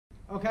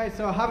Okay,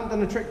 so I haven't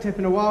done a trick tip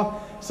in a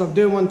while, so I'm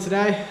doing one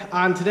today,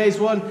 and today's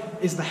one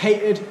is the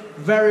hated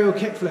varial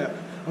kickflip.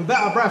 I'm a bit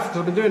out of breath because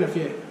I've been doing a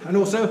few, and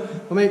also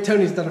my mate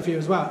Tony's done a few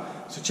as well,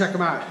 so check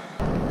them out.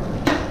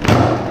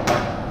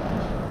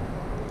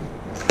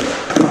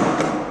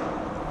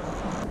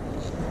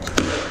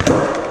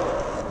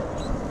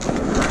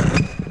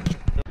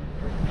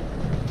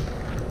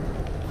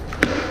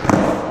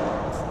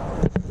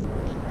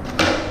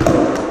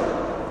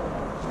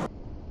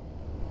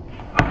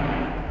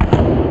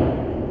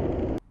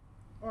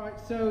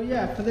 So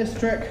yeah, for this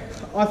trick,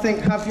 I think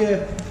have your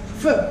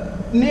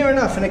foot near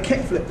enough in a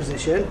kickflip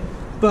position,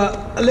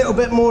 but a little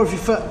bit more of your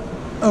foot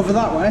over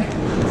that way.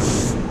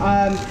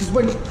 Because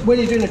when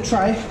you're doing a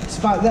tray, it's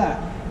about there.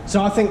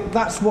 So I think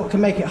that's what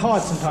can make it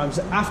hard sometimes.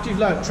 After you've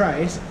learnt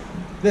trays,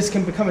 this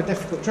can become a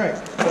difficult trick.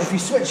 But if you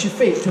switch your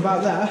feet to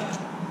about there,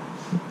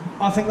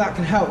 I think that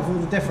can help with all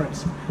the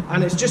difference.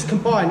 And it's just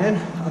combining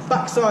a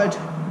backside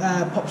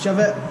pop shove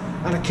it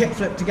and a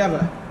kickflip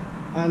together,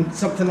 and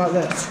something like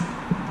this.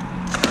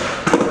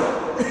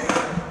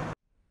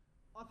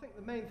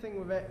 The main thing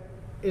with it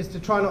is to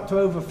try not to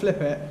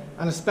overflip it,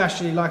 and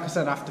especially, like I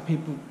said, after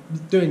people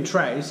doing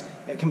trays,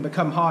 it can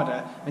become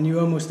harder and you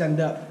almost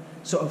end up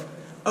sort of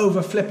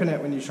overflipping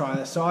it when you try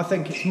this. So I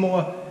think it's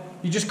more,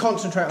 you just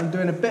concentrate on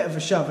doing a bit of a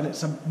shove and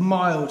it's a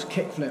mild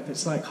kickflip,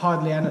 it's like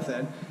hardly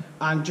anything,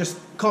 and just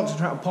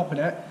concentrate on popping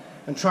it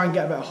and try and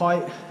get a bit of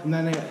height, and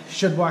then it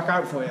should work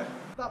out for you.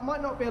 That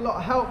might not be a lot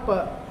of help,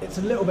 but it's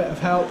a little bit of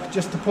help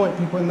just to point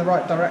people in the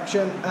right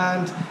direction,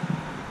 and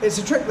it's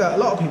a trick that a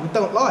lot of people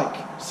don't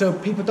like, so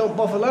people don't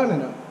bother learning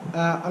them.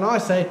 And I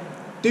say,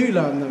 do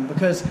learn them,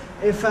 because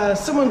if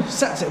someone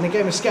sets it in a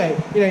game of skate,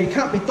 you know, you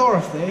can't be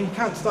Dorothy, you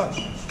can't start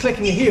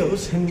clicking your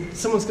heels and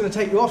someone's going to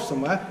take you off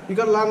somewhere. You've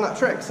got to learn that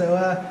trick.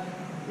 So,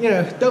 you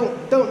know,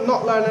 don't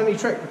not learn any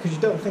trick because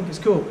you don't think it's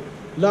cool.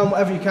 Learn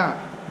whatever you can.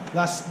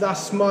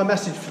 That's my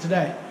message for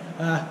today.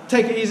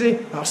 Take it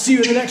easy. I'll see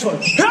you in the next one.